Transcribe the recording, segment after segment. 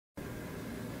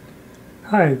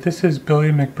Hi, this is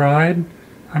Billy McBride.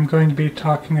 I'm going to be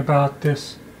talking about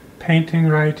this painting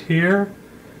right here,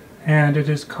 and it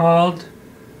is called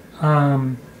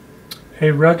A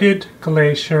Rugged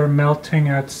Glacier Melting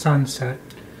at Sunset.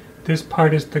 This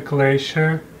part is the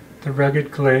glacier, the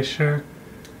rugged glacier,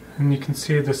 and you can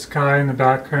see the sky in the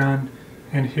background,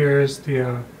 and here is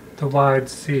the wide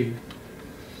sea.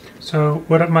 So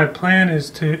what my plan is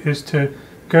to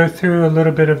go through a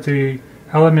little bit of the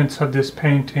elements of this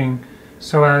painting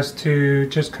so as to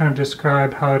just kind of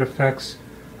describe how it affects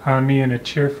me in a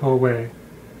cheerful way.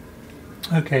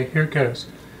 Okay, here it goes.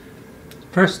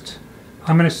 First,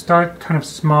 I'm going to start kind of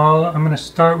small. I'm going to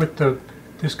start with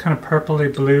this kind of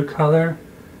purpley blue color,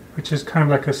 which is kind of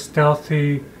like a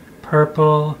stealthy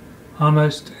purple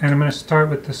almost, and I'm going to start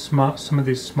with some of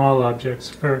these small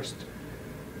objects first.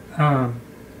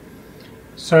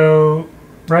 So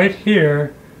right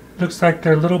here, looks like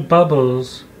they're little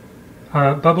bubbles,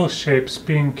 bubble shapes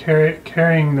being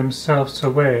carrying themselves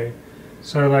away.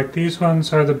 So like these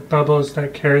ones are the bubbles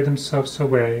that carry themselves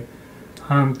away.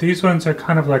 These ones are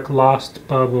kind of like lost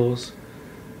bubbles,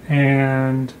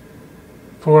 and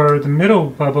for the middle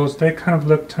bubbles, they kind of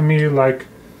look to me like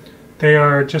they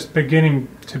are just beginning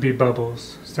to be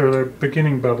bubbles. So they're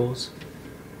beginning bubbles.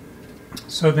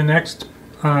 So the next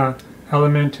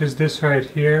element is this right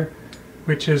here,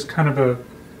 which is kind of a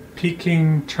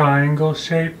peaking triangle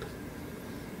shape.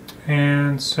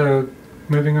 And so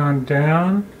moving on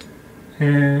down,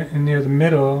 and near the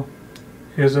middle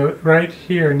is right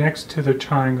here next to the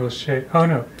triangle shape. Oh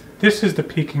no, this is the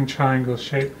peaking triangle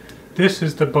shape. This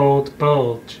is the bold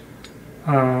bulge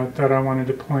that I wanted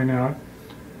to point out.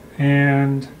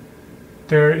 And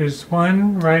there is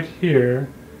one right here,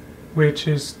 which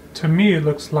is, to me, it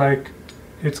looks like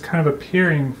it's kind of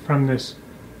appearing from this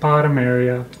bottom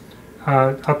area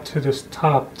up to this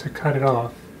top to cut it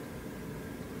off.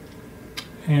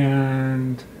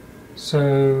 And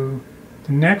so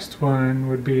the next one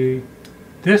would be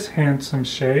this handsome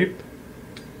shape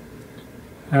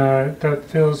that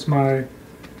fills my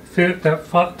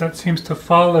that seems to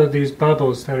follow these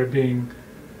bubbles that are being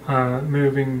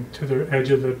moving to the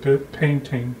edge of the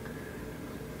painting.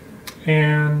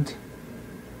 And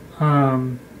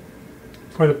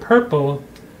for the purple,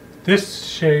 this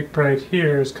shape right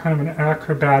here is kind of an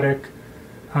acrobatic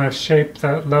shape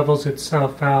that levels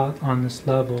itself out on this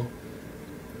level.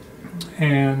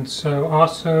 And so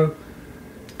also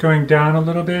going down a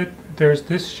little bit, there's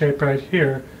this shape right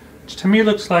here, which to me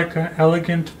looks like an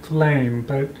elegant flame,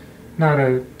 but not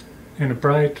in a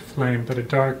bright flame, but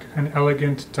an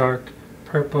elegant dark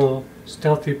purple,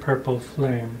 stealthy purple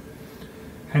flame.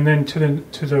 And then to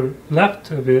the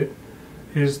left of it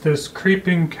is this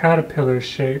creeping caterpillar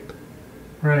shape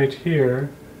right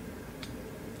here,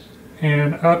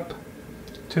 and up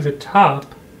to the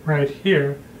top right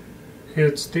here,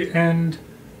 it's the end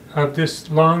of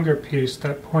this longer piece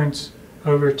that points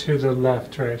over to the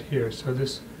left right here. So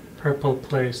this purple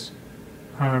place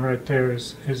right there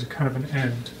is kind of an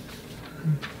end.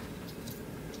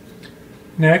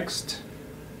 Next,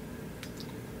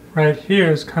 right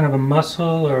here is kind of a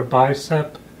muscle or a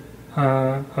bicep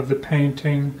of the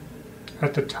painting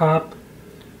at the top,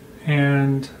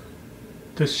 and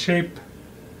the shape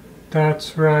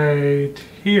that's right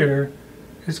here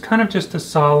is kind of just a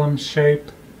solemn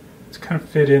shape. It's kind of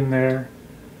fit in there.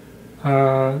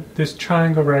 This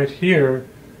triangle right here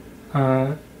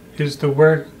is the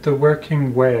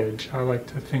working wedge, I like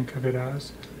to think of it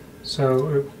as. So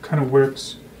it kind of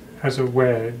works as a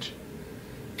wedge.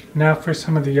 Now for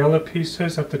some of the yellow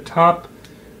pieces at the top,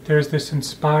 there's this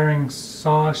inspiring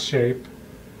saw shape,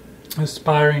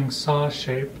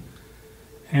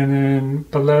 and then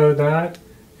below that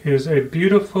is a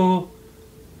beautiful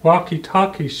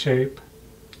walkie-talkie shape.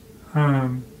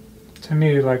 To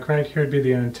me, like right here would be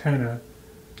the antenna,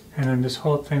 and then this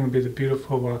whole thing would be the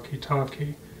beautiful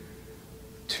walkie-talkie.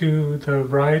 To the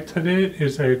right of it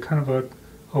is a kind of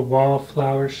a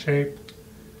wallflower shape,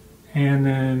 and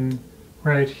then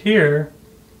right here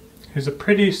is a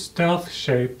pretty stealth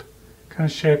shape, kind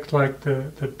of shaped like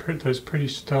those pretty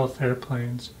stealth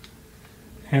airplanes.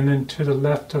 And then to the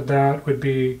left of that would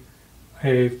be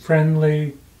a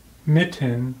friendly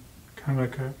mitten, kind of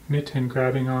like a mitten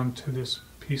grabbing onto this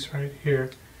piece right here,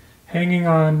 hanging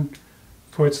on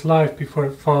for its life before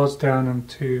it falls down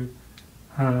onto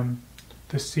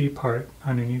the sea part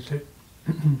underneath it.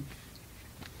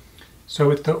 So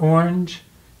with the orange,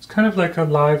 it's kind of like a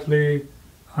lively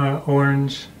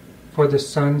orange for the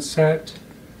sunset,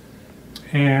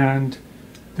 and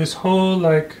this whole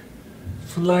like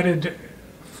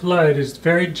flood is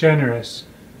very generous,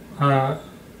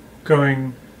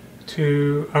 going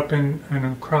to up and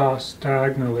across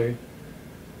diagonally.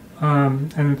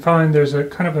 And finally there's a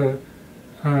kind of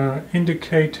a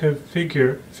indicative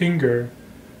finger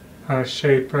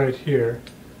shape right here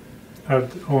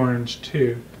of the orange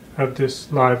too, of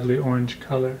this lively orange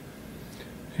color.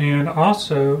 And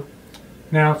also,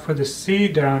 now for the C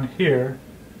down here,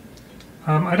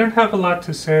 I don't have a lot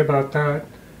to say about that,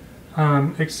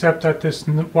 except that this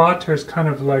water is kind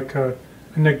of like a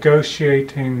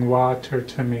negotiating water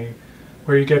to me,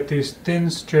 where you get these thin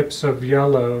strips of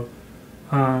yellow,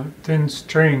 thin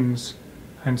strings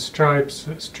and stripes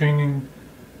stringing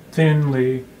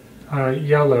thinly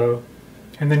yellow,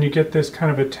 and then you get this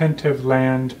kind of attentive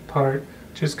land part,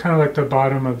 which is kind of like the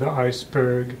bottom of the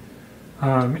iceberg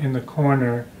in the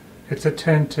corner. It's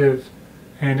attentive,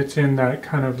 and it's in that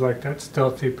kind of like that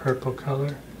stealthy purple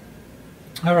color.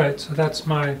 Alright, so that's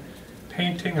my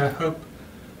painting. I hope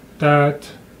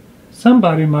that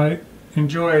somebody might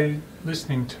enjoy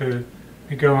listening to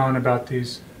me go on about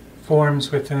these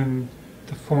forms within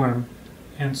the form.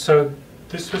 And so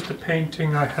this was the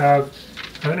painting. I have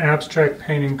an abstract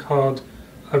painting called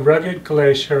A Rugged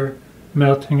Glacier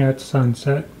Melting at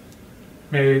Sunset,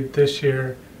 made this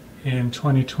year in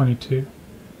 2022.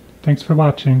 Thanks for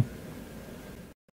watching.